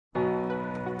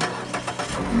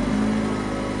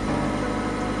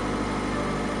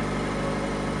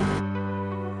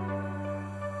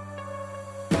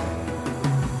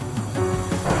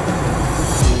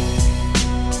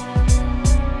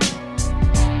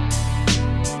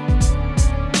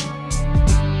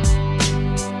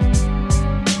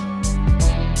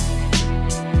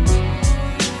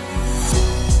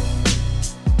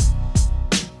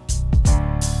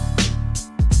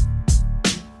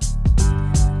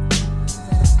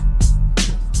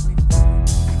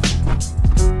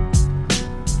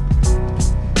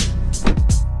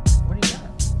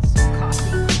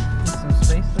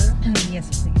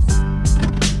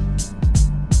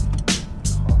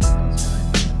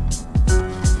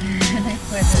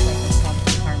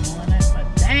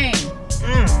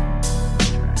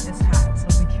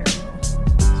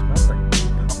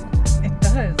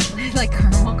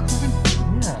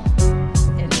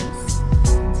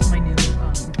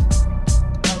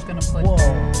put... Whoa.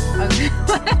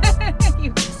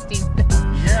 You stupid.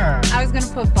 Yeah. I was going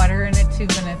to put butter in it too,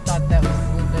 and I thought that was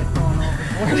a little bit going overboard.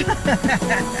 What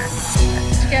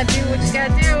you got to do, what you got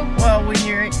to do. Well, when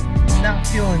you're not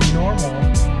feeling normal,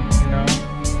 you know,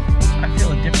 I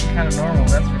feel a different kind of normal,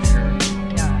 that's for sure.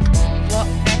 Yeah. Well,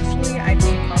 actually, I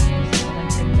think coffee is the one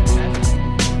thing that best.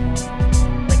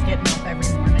 Like getting up every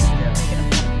morning and making a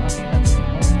cup of coffee, that's the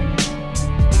only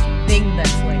thing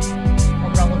that's like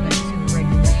irrelevant to a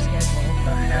regular schedule.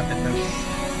 A habit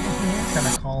that's kind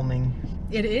of calming.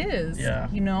 It is. Yeah.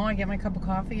 You know, I get my cup of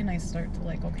coffee and I start to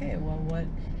like, okay, well,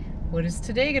 what is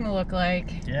today gonna look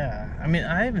like? Yeah. I mean,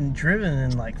 I haven't driven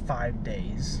in like 5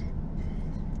 days.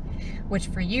 Which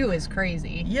for you is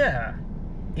crazy. Yeah.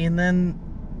 And then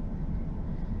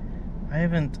I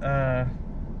haven't, I've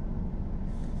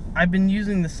been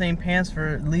using the same pants for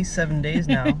at least 7 days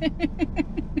now.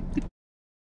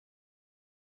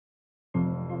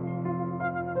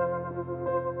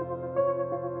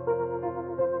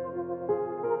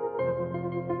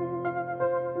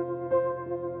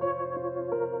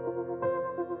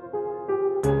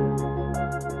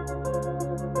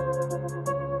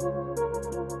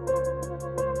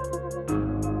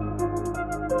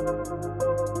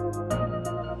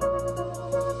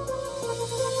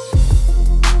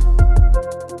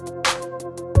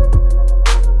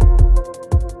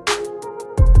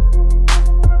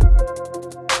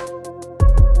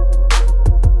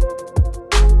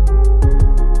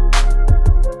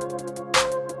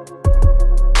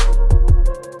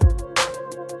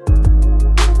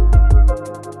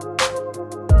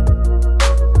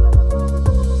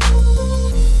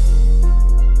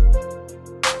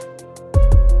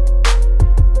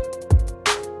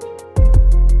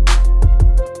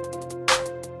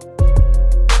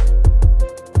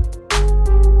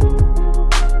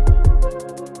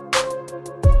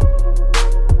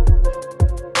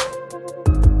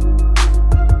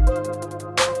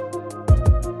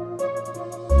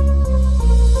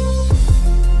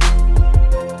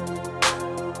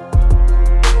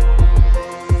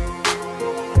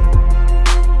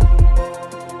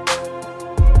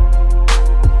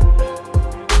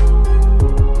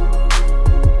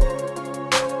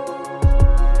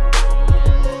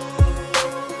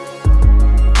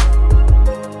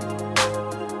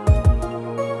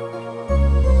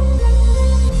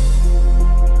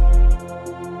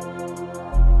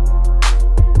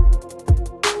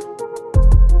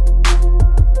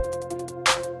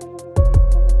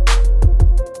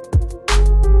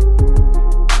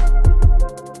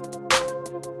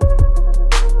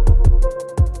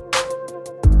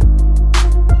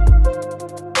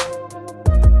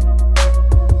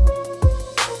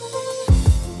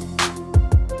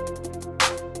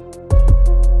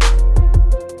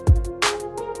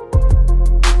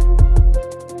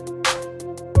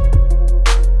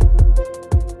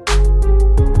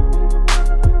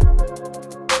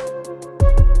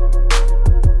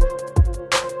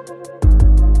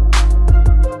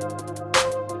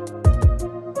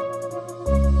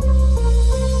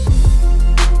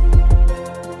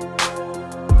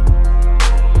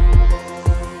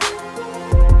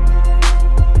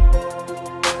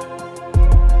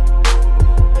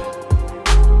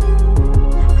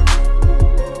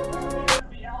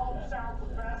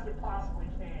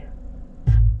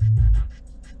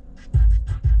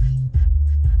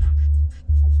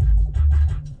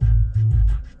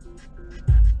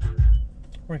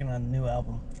 Working on a new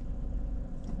album.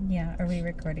 Yeah, are we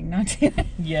recording now too?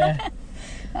 Yeah.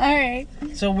 Alright.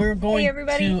 So we're going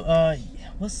to,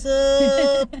 what's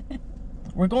up?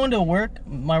 We're going to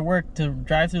my work, to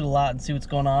drive through the lot and see what's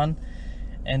going on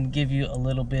and give you a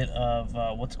little bit of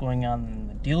what's going on in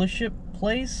the dealership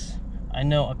place. I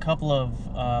know a couple of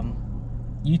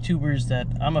YouTubers that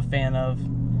I'm a fan of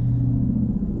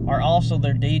are also,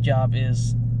 their day job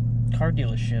is car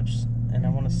dealerships, and I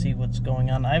want to see what's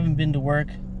going on. I haven't been to work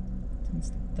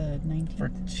since the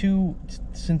 19th.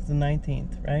 Since the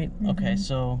 19th, right? Mm-hmm. Okay,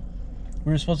 so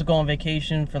we were supposed to go on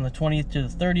vacation from the 20th to the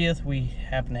 30th. We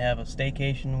happen to have a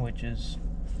staycation, which is,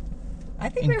 I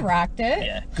think we rocked it.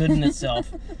 yeah, good in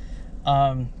itself.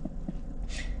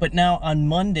 But now on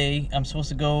Monday, I'm supposed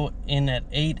to go in at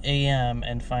 8 a.m.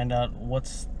 and find out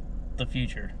what's the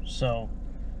future. So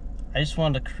I just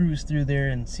wanted to cruise through there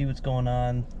and see what's going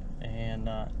on. And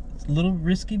it's a little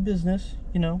risky business,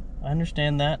 you know. I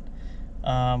understand that.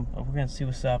 But we're going to see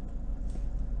what's up.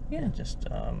 Yeah. And just,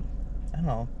 I don't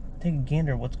know, take a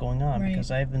gander at what's going on. Right. Because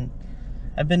I've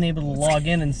been able to log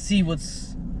in and see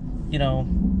what's, you know,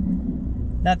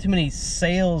 not too many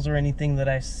sales or anything that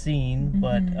I've seen,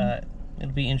 but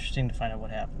it'll be interesting to find out what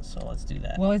happens. So let's do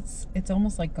that. Well, it's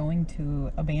almost like going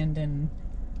to abandoned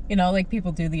you know, like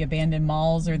people do the abandoned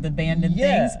malls or the abandoned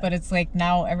things, but it's like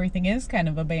now everything is kind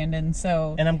of abandoned.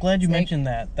 So, and I'm glad you mentioned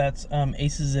that. That's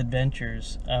Ace's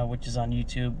Adventures, which is on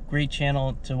YouTube. Great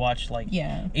channel to watch, like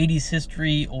 80s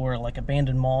history or like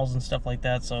abandoned malls and stuff like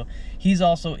that. So he's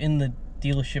also in the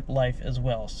dealership life as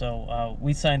well. So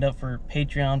we signed up for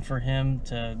Patreon for him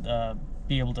to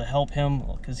be able to help him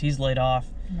because he's laid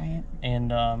off. Right.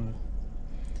 And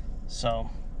so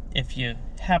if you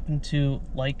happen to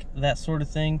like that sort of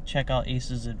thing, check out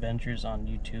Ace's Adventures on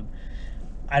YouTube.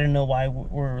 I don't know why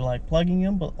we're like plugging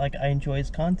him, but like I enjoy his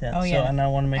content. Oh, yeah. So, and I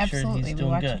want to make sure he's we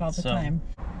doing watch good. It all the time.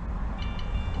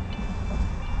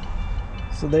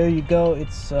 So there you go.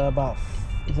 It's about,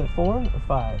 is it 4 or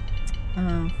 5?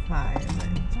 5.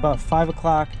 It's about 5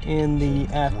 o'clock in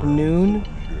the afternoon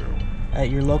at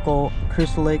your local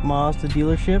Crystal Lake Mazda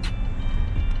dealership.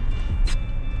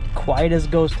 Quiet as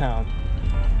ghost town.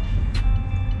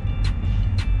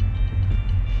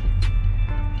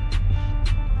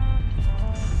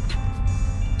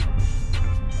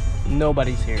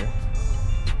 Nobody's here.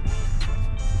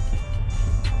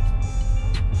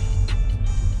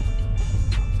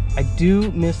 I do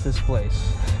miss this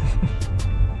place.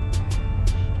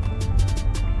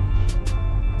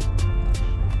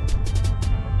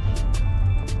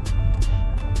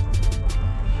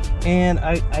 And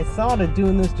I thought of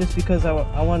doing this just because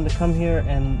I wanted to come here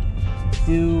and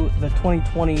do the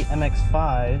 2020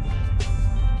 MX-5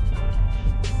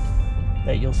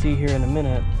 that you'll see here in a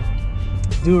minute.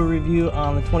 Do a review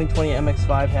on the 2020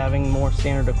 MX-5 having more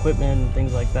standard equipment and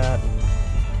things like that.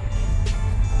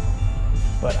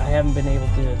 But I haven't been able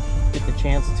to get the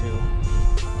chance to.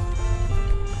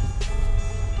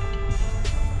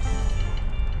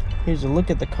 Here's a look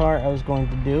at the car I was going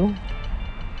to do.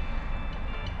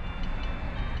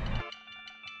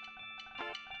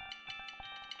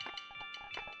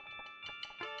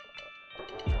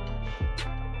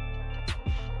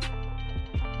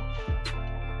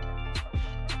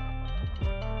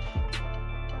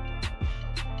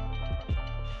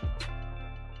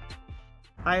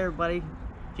 Hi everybody,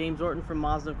 James Orton from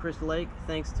Mazda of Crystal Lake.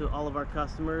 Thanks to all of our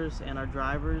customers and our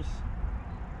drivers.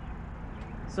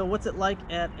 So what's it like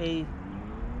at a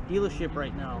dealership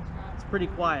right now? It's pretty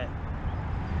quiet.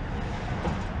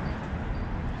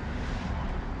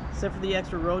 Except for the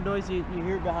extra road noise you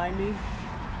hear behind me.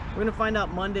 We're going to find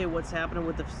out Monday what's happening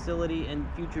with the facility and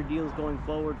future deals going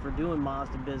forward for doing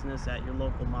Mazda business at your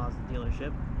local Mazda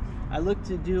dealership. I look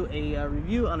to do a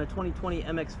review on a 2020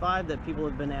 MX-5 that people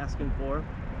have been asking for.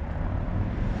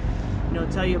 You know,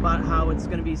 tell you about how it's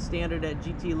going to be standard at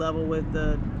GT level with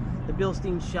the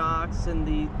Bilstein shocks and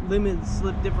the limited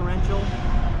slip differential.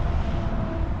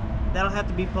 That'll have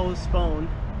to be postponed,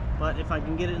 but if I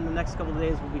can get it in the next couple of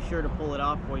days, we'll be sure to pull it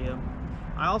off for you.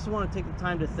 I also want to take the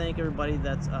time to thank everybody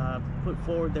that's put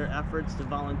forward their efforts to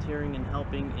volunteering and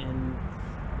helping in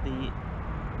the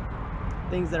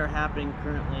things that are happening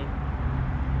currently.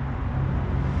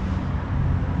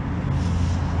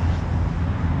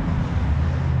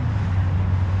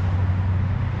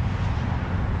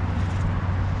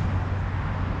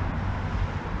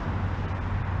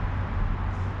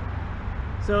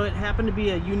 So it happened to be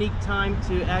a unique time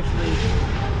to actually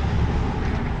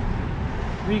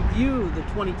review the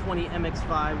 2020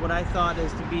 MX-5, what I thought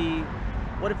is to be,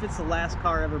 what if it's the last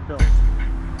car ever built?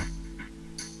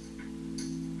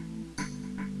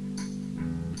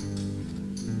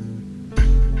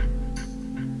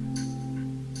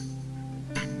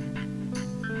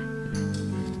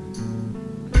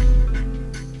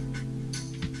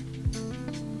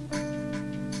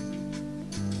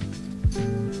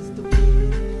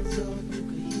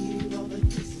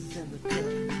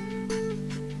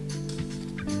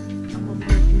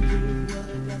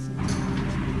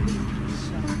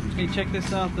 Hey, check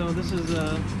this out though. This is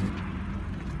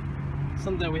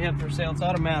something that we have for sale. It's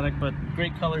automatic, but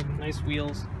great color, nice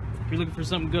wheels. If you're looking for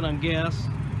something good on gas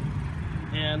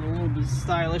and a little bit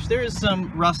stylish, there is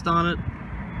some rust on it,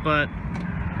 but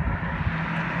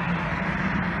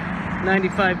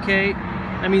 95K,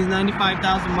 that means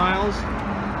 95,000 miles.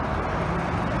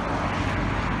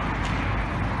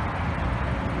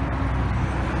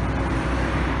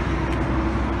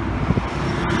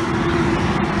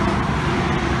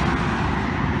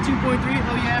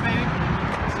 Oh yeah, baby.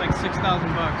 It's like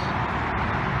 $6,000 bucks.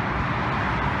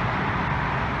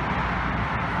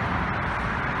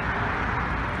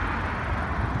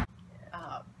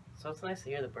 So it's nice to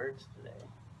hear the birds today.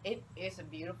 It is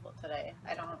beautiful today.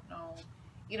 I don't know.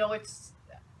 You know, it's,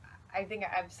 I think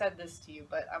I've said this to you,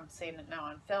 but I'm saying it now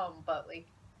on film, but like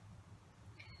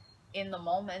in the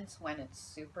moments when it's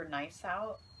super nice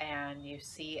out and you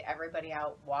see everybody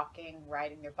out walking,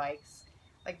 riding their bikes,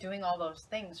 like doing all those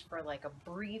things for like a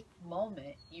brief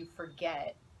moment, you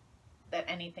forget that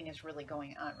anything is really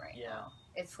going on right now.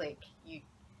 It's like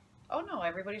oh no,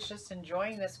 everybody's just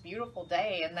enjoying this beautiful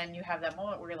day, and then you have that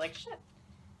moment where you're like, shit.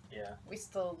 Yeah. We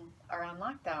still are on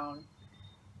lockdown.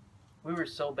 We were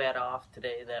so bad off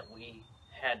today that we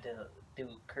had to do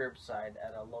curbside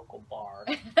at a local bar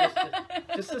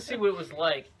just to see what it was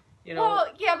like. You know. Well,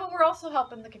 yeah, but we're also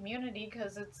helping the community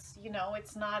because it's, you know,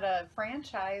 it's not a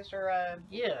franchise or a...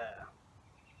 Yeah.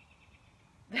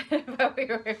 But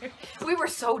we were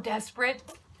so desperate.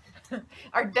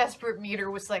 Our desperate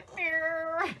meter was like...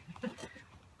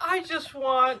 I just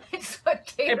want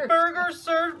a burger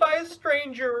served by a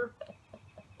stranger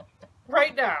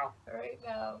right now. Right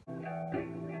now.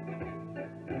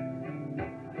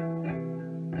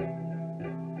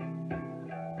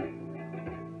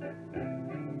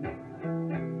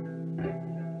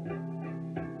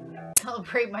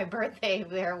 Celebrate my birthday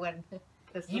there when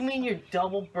this You mean your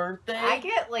double birthday? I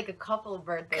get like a couple of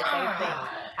birthdays.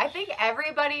 I think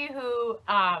everybody who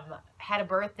had a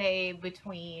birthday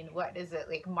between, what is it,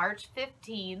 like March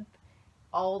 15th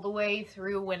all the way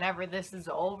through whenever this is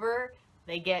over,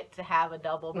 they get to have a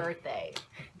double birthday.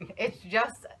 It's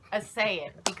just a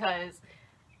saying, because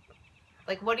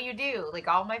like, what do? Like,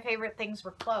 all my favorite things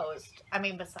were closed. I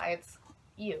mean, besides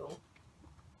you.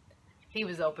 He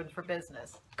was open for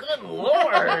business. Good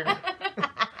Lord!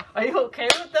 Are you okay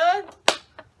with that?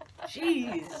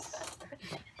 Jeez.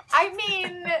 I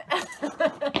mean...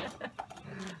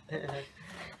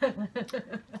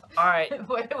 Alright.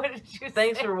 What did you say?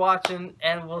 Thanks for watching,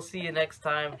 and we'll see you next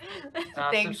time.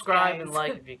 Thanks, subscribe guys. and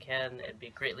like if you can. It'd be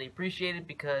greatly appreciated,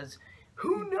 because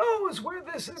who knows where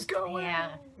this is going?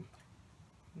 Yeah.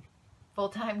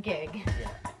 Full-time gig. Yeah.